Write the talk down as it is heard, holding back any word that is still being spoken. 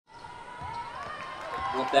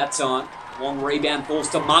Not that time. Long rebound falls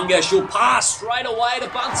to Munga. She'll pass straight away to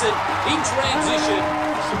Bunsen in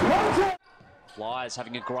transition. Flyers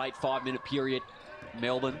having a great 5-minute period.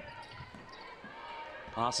 Melbourne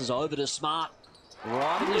passes over to Smart.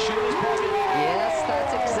 Right in the shooter's pocket. Yes,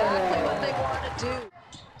 that's exactly what they want to do.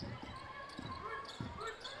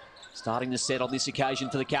 Starting the set on this occasion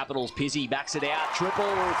for the Capitals. Pizzi backs it out. Triple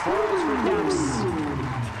falls for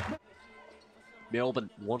Caps. Melbourne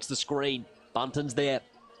wants the screen. Bunton's there.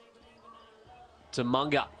 To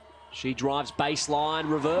Munga. She drives baseline,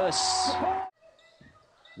 reverse.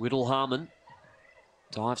 Whittle Harmon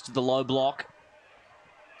dives to the low block.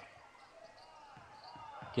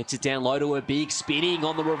 Gets it down low to her big, spinning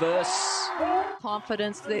on the reverse.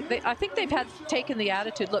 Confidence. I think they've taken the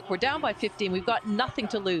attitude, look, we're down by 15. We've got nothing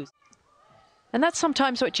to lose. And that's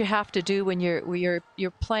sometimes what you have to do when you're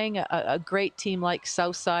playing a great team like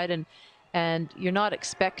Southside and you're not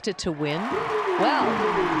expected to win. Well,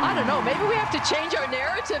 I don't know. Maybe we have to change our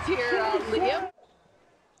narrative here, Liam.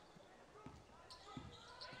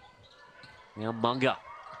 Now Munga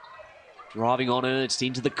driving on Ernst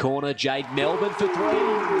into the corner. Jade Melbourne for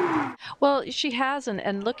three. Well, she has,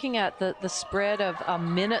 and looking at the spread of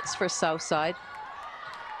minutes for Southside.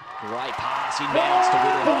 Great pass inbounds to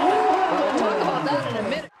Whittle Harmon. We'll talk about that in a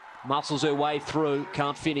minute. Muscles her way through,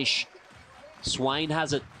 can't finish. Swain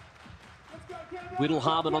has it. Whittle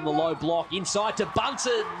Harmon on the low block, inside to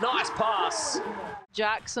Bunsen. Nice pass.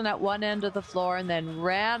 Jackson at one end of the floor and then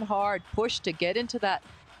ran hard, pushed to get into that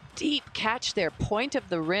deep catch there, point of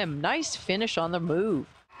the rim. Nice finish on the move.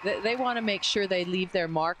 They want to make sure they leave their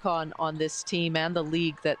mark on this team and the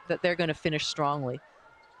league, that they're going to finish strongly.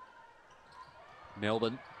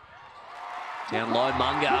 Melbourne down low,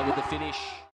 Munga with the finish.